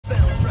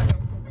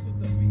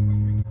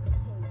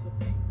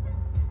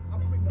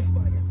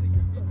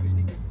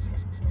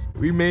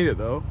We made it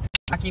though.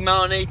 Rocky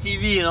Mountain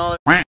ATV and all the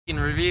f***ing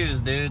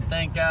reviews, dude.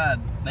 Thank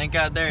God. Thank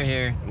God they're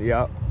here.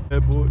 Yep. Hey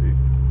boy.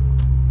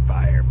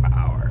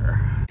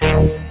 Firepower.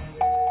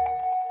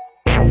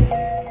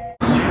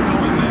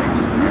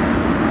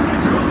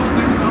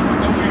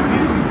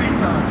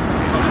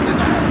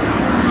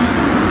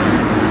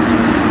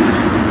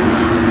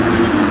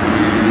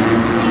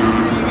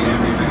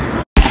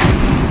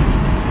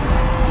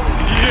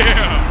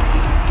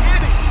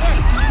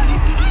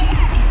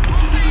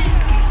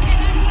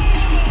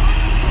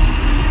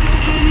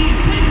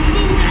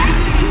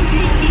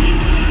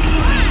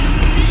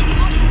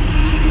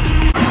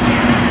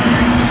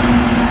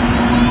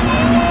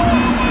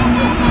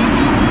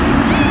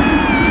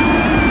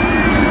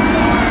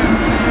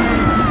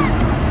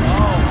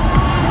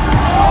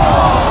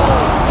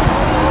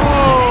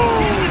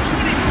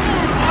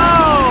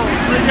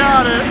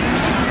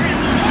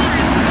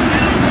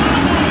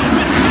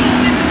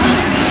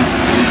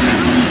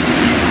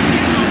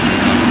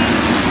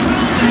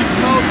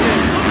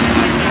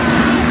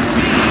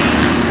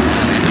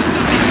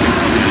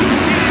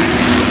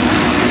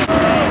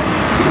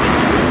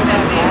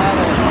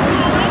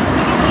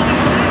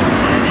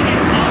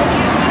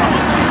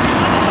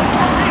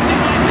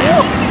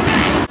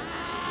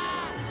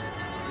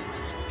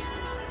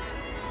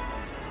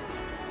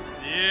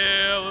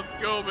 Let's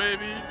go,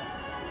 baby.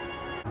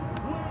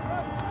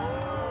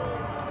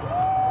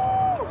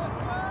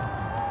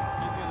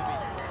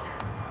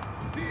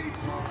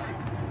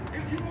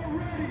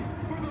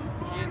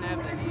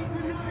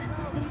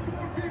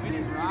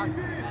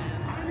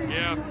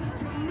 Yeah.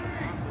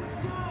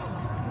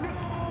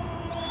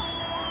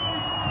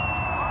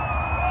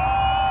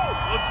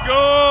 Let's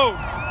go.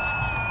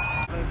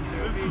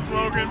 This is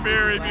Logan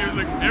Berry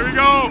music. Here we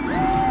go.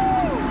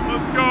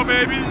 Let's go,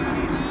 baby.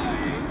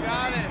 He's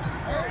got it.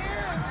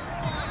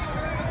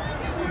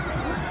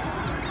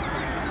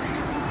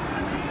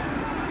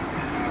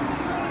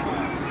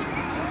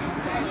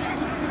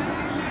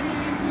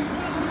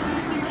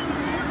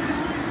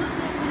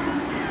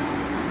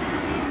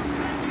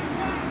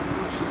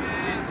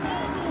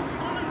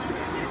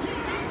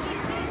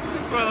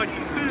 That's what I like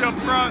to see up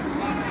front.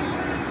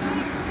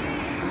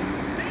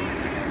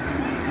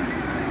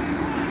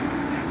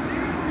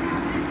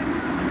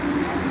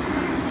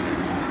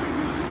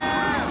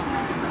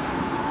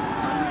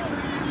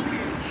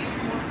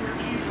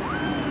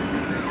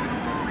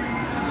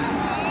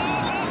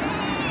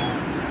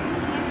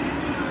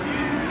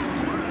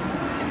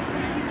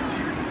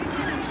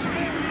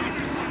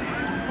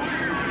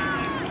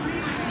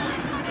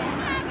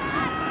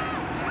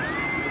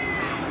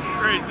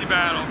 Crazy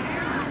battle.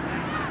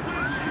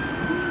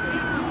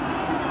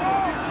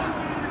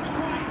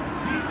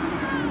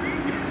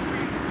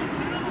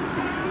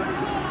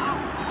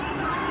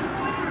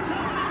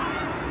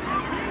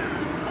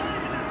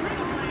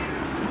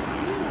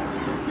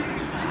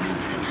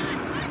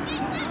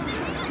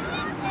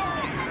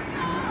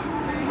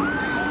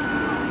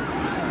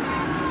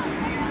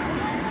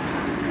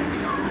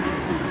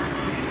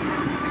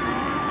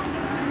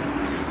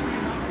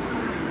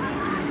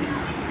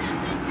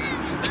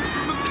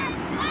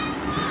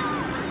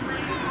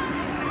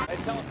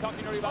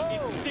 Talking already about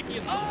being sticky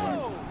as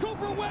oh!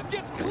 Cooper Webb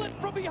gets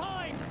clipped from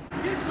behind.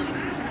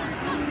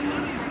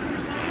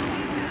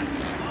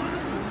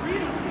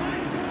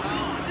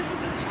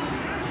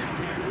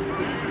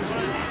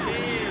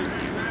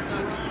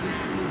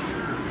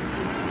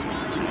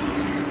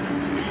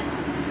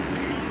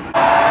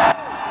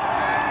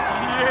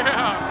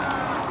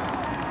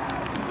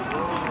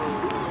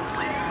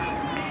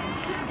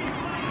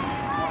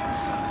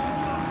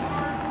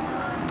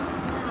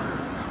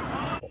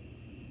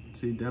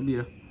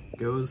 CW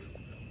goes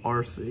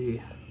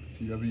RC.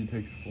 CW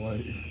takes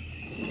flight.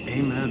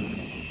 Amen.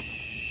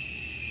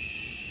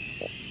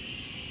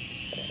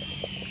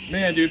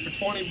 Man, dude, for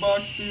 20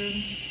 bucks, dude.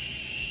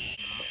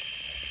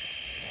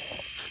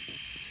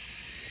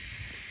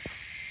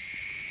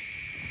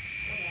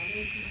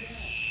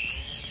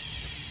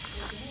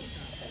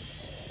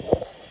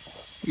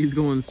 He's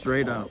going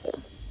straight up.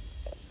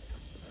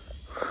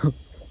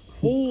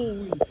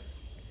 Holy.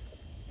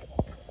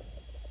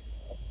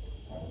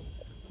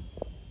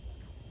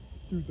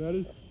 Dude, that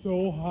is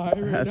so high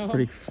right now. That's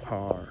pretty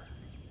far.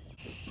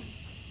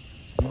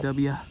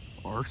 CW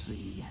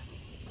RC.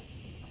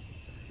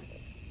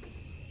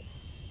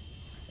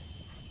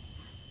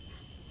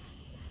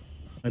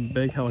 A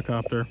big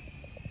helicopter.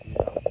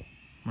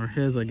 Or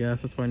his, I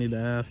guess. That's what I need to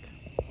ask.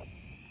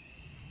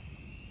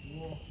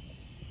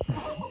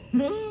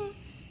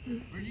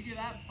 Where'd you get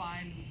that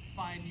fine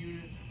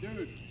unit?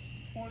 Dude,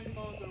 20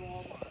 bucks at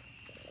Walmart.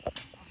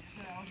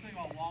 I was thinking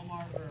about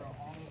Walmart or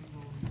Walmart.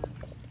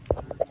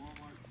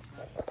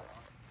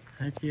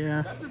 Heck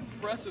yeah. That's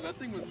impressive. That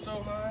thing was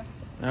so high.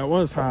 That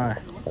was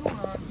high. What's going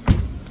on?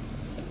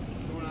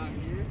 Going on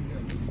here?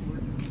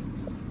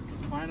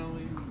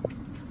 Finally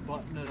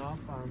button it up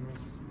on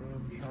this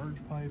charge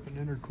pipe and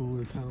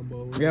intercooler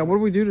combo. Yeah, what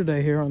do we do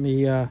today here on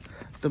the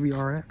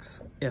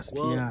WRX STI?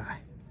 Well,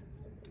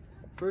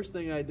 first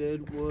thing I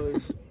did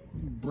was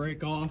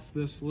break off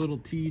this little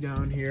T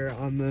down here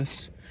on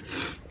this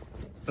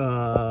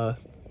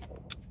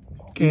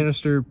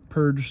canister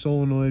purge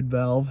solenoid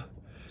valve.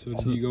 So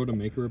did you go to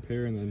make a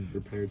repair and then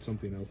repaired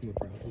something else in the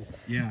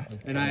process? Yeah,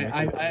 and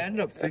I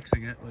ended up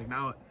fixing it. Like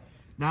now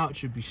it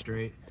should be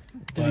straight.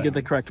 Did you get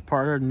the correct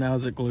part, or now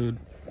is it glued?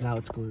 Now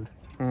it's glued.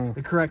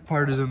 The correct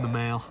part is in the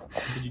mail.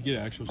 Did you get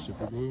actual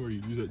super glue or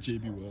you use that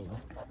JB Weld?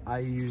 I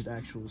used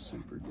actual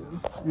super glue.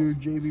 Dude,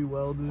 JB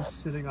Weld is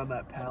sitting on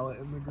that pallet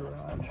in the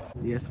garage.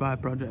 The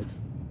S5 project.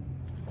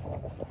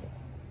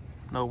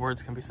 No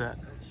words can be said.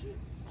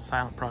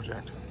 Silent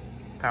project.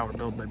 Power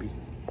build, baby.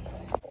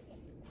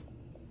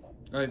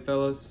 Alright,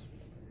 fellas.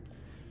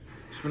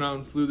 Just went out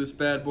and flew this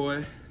bad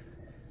boy.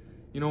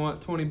 You know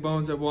what? 20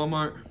 bones at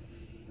Walmart.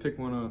 Pick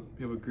one up.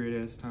 You have a great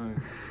ass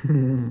time.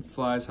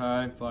 Flies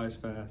high, flies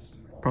fast.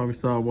 Probably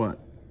saw what?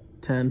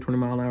 10, 20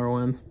 mile an hour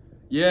winds?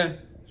 Yeah,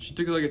 she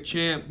took it like a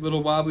champ.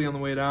 Little wobbly on the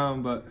way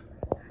down, but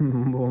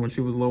When she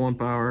was low on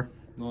power.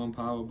 low on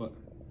power, but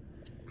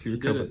She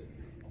did recovered. it.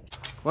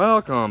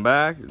 Welcome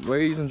back,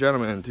 ladies and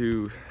gentlemen,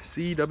 to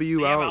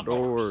CW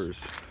Outdoors.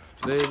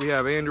 Today we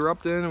have Andrew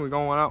Upton and we're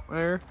going out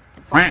there.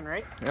 Fine,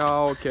 right?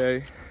 Oh,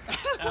 okay.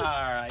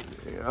 Alright.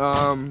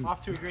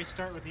 Off to a great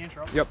start with the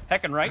intro. Yep.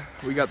 Heckin' right.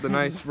 We got the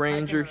nice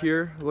Ranger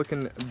here,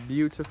 looking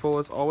beautiful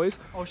as always.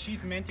 Oh,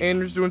 she's minty.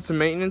 Andrew's doing some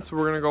maintenance, so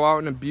we're gonna go out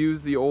and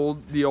abuse the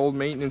old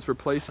maintenance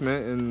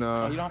replacement and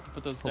You don't have to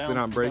put those hopefully down.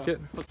 not break it.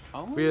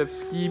 We have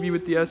Skeevy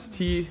with the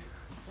ST.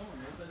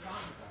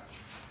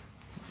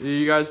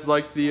 You guys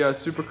like the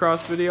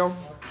Supercross video?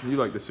 You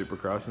like the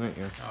Supercross, didn't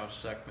you? Oh,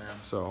 sick, man.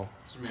 So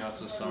This is me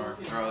also this summer.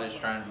 Or at least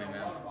trying to be,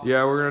 man.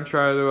 yeah, we're gonna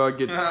try to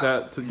get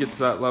to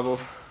that level.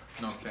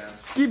 No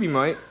chance. Skeevy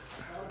might.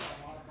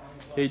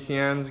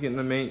 KTM's getting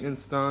the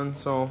maintenance done,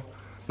 so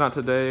not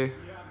today.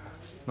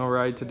 No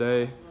ride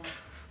today.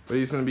 But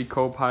he's gonna be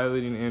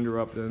co-piloting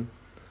Andrew Upton.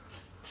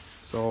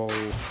 So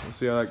we'll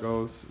see how that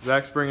goes.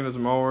 Zach's bringing his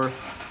mower.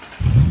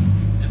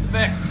 It's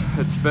fixed.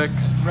 It's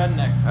fixed.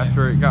 Redneck.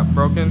 After it got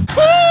broken.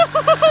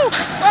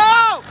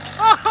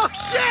 Oh,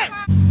 shit!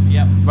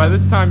 Yep. By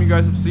this time, you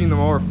guys have seen the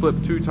mower flip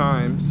 2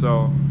 times,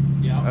 so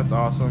Yeah. that's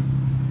awesome.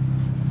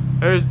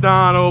 There's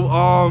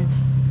Donald,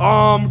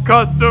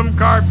 custom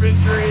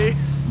carpentry.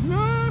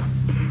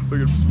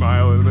 Look at him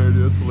smiling there,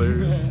 dude. That's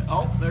hilarious.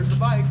 Oh, there's the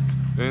bikes.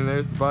 And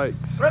there's the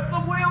bikes. Rip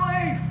some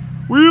wheelies!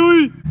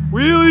 Wheelie!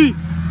 Wheelie!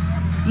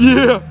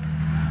 Yeah!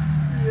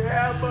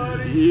 Yeah,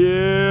 buddy.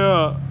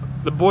 Yeah!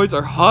 The boys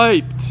are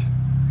hyped.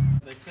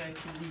 They say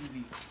too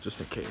easy. Just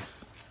in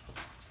case.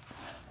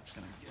 It's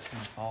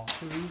gonna fall.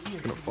 Too easy.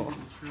 It's gonna fall.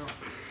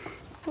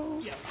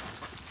 Yes.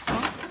 I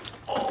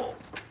don't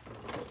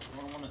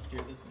want to steer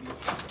this wheel.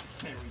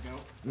 There we go.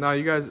 No,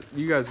 you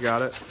guys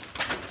got it.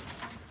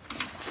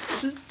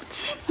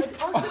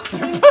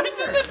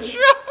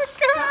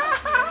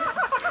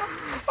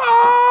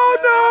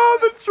 Oh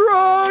no, the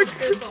truck!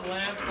 The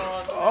lamp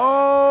falls.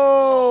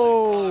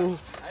 Oh!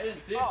 I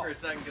didn't see it for a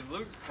second because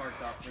Luke's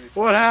parked off pretty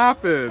What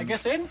happened? I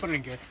guess I didn't put it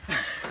in good.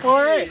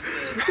 Alright.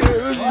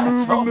 It was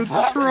moving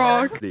the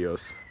truck.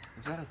 Videos.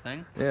 Is that a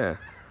thing? Yeah.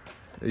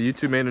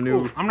 YouTube made a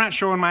new. I'm not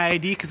showing my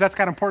ID because that's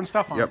got important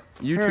stuff on Yep.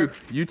 it.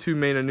 YouTube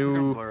made a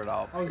new. Blur it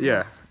out.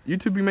 Yeah.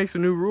 YouTube makes a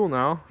new rule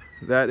now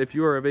that if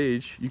you are of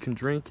age, you can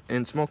drink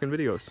and smoke in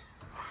videos.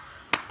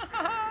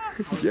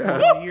 Yeah. In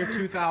the year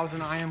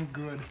 2000, I am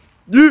good.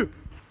 Yeah.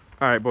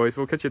 All right, boys.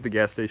 We'll catch you at the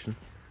gas station.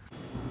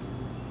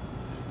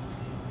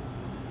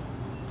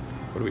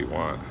 What do we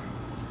want?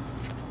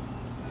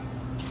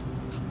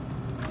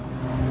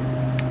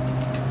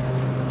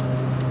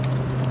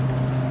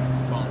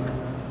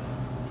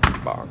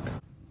 Bonk.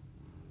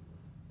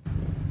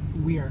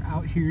 We are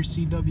out here,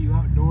 CW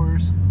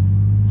Outdoors.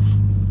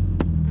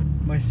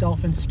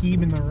 Myself and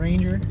Skeeb in the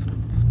Ranger.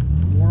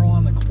 Worrell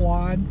on the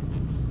quad.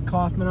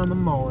 Kaufman on the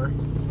mower.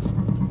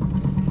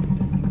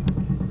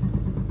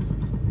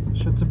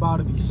 Shit's about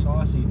to be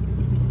saucy.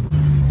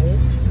 Oh.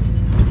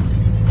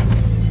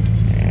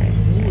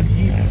 Ooh,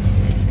 deep.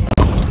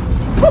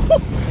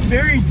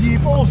 Very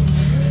deep. Oh,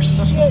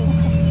 shit.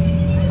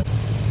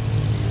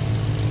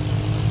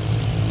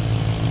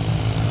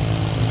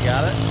 You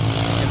got it?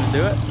 Gonna do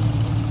it?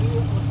 Let's see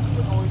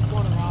it. Oh, he's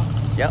going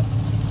around. Yep.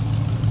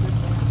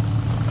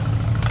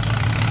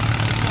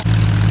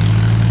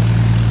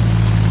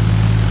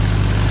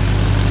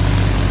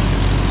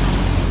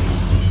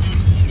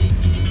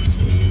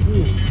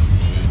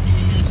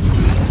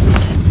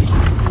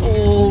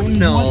 Oh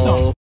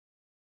no.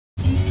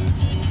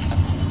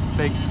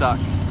 Big stuck.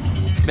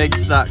 Big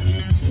stuck.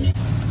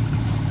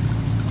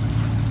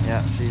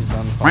 Yeah, she's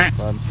done the fun,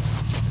 bud.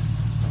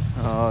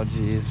 Oh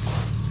jeez.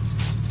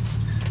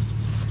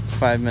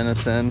 5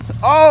 minutes in.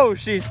 Oh,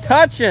 she's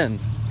touching.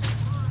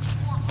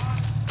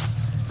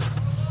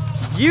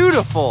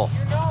 Beautiful.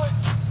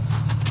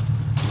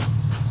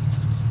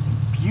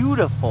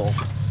 Beautiful.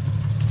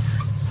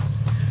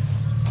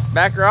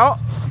 Back her out.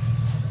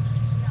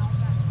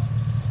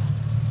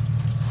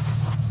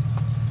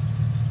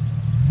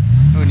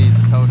 Who needs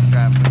a tow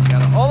strap?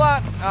 Hold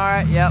on. All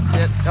right. Yep.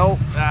 Oh.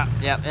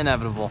 Yep.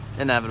 Inevitable.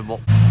 Inevitable.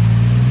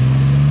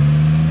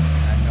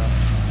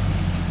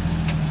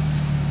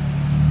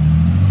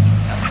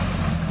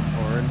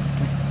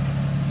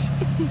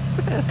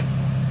 Yep,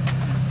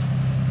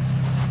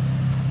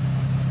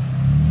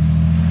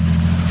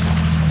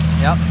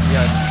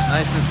 good.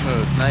 Nice and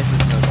smooth. Nice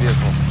and smooth.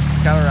 Beautiful.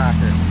 Got a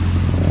rocker.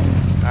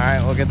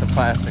 Alright, we'll get the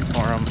plastic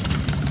for him.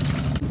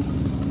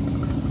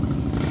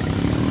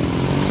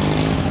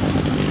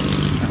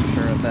 Not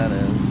sure what that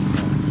is.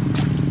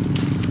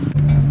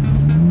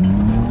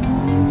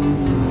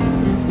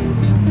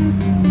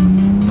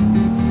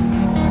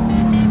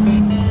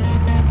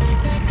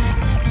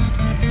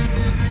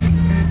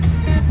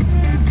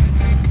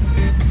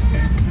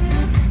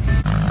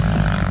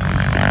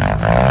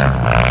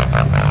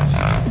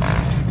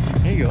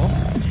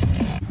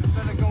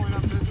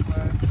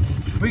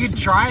 We could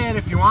try it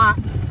if you want.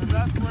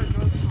 That's where it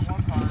goes to the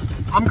one part.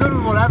 I'm good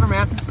with whatever,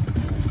 man.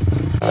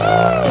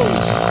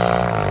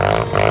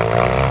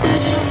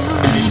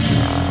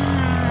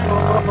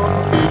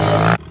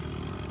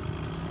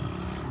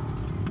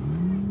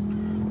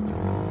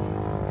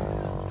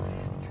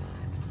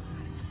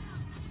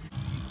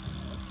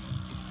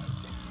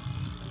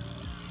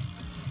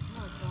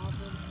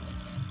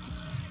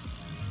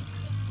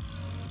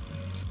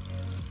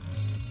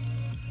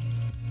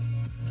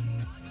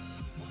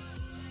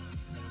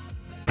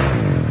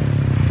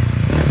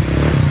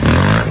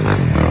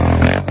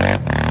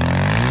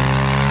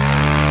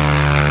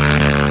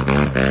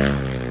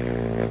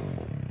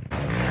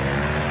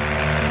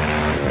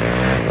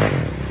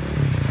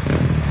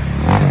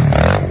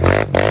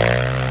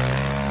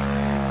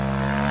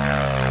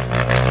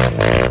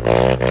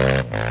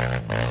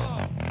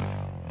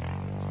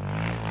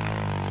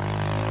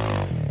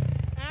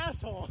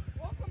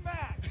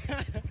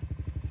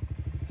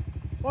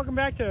 Welcome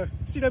back to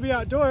CW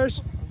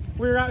Outdoors.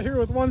 We're out here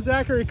with one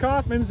Zachary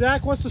Kaufman.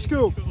 Zach, what's the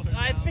scoop?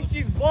 I think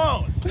she's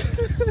blown.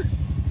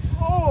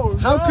 Oh,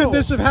 How no. could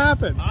this have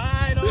happened?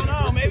 I don't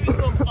know. Maybe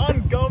some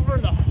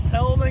ungoverned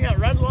holding at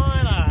red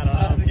line. I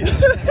don't know.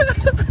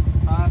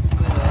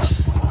 Possibly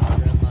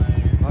red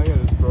line. I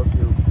just broke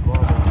your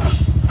bubble.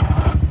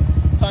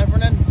 Time for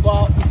an engine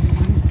swap.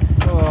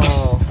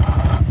 Oh.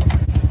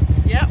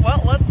 Yeah,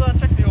 well, let's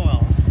check the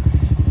oil.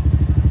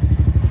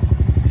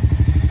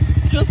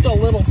 Just a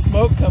little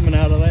smoke coming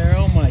out of there.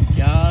 Oh my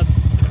god.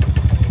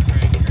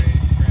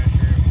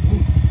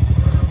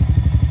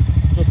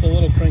 Just a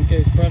little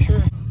crankcase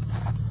pressure.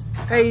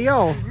 Hey,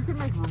 yo. You can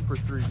make room for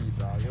 3 deep,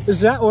 dog.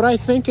 Is that what I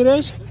think it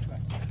is?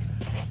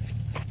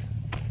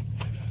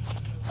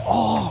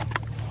 Oh.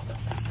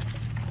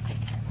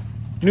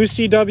 New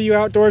CW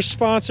Outdoors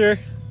sponsor,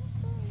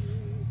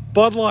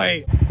 Bud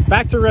Light.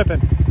 Back to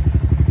ripping.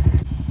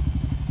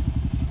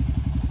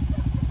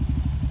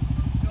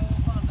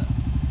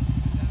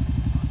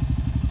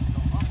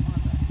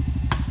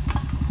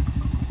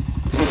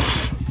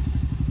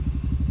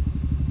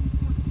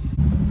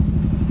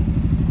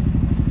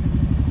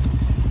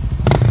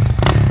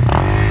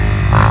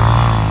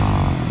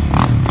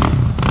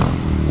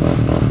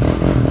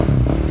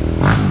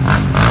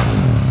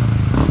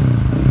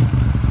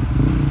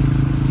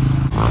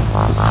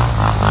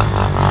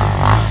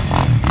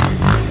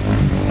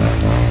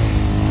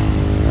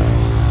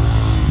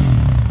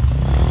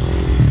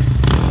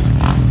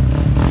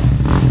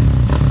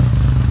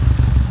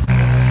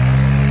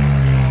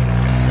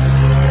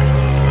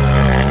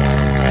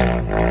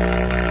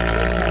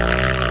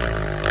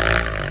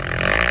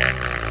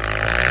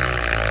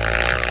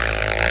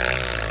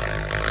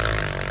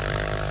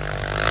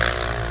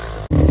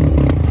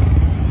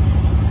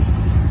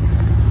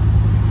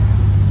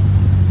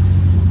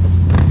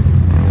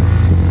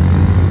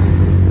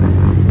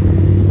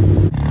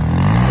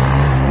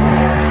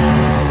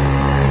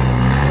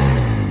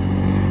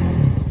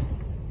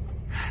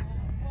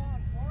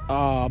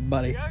 Oh,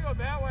 buddy. You gotta go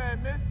that way, I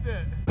missed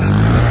it.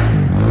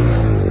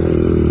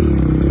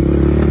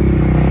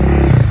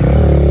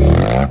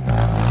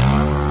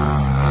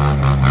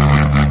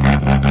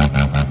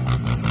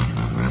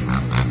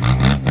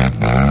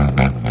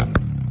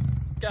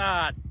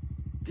 God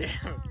damn it.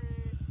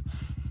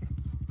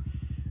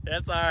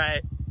 That's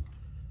alright.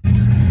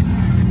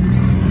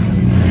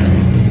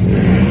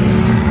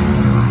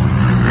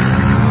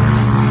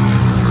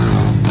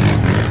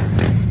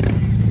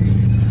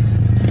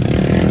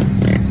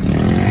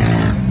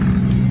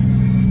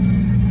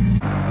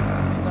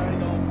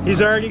 He's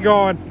already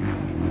going.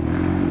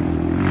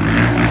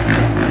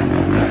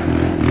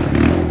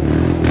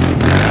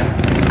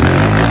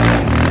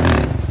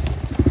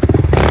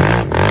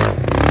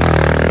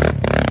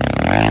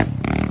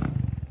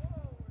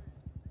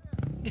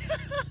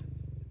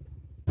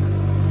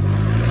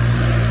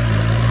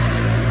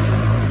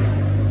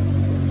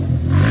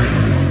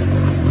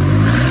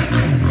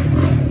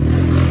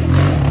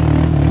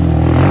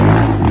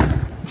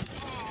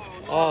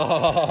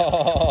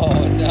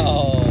 Oh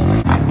no.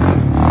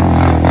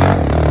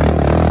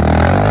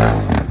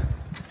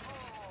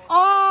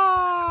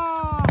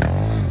 Oh!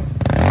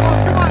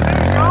 Oh, come on,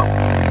 there you go.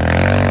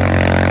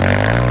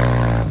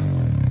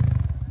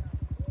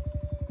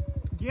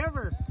 Give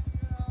her.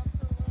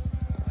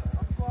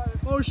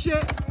 Oh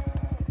shit.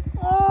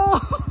 Oh!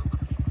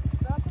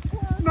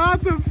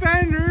 Not the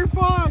fender,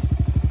 fuck.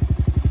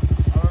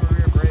 However,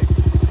 rear brake.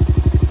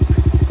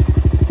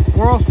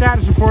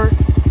 status report.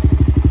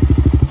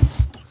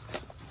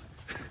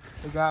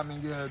 It got me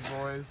good,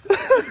 boys.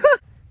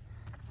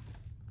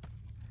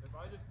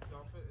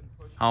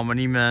 How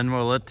many men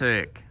will it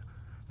take?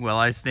 Will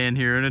I stand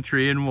here in a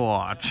tree and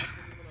watch?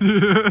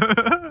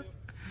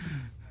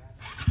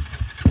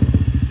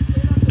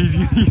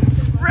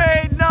 He's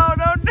sprayed. No,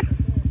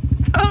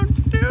 don't.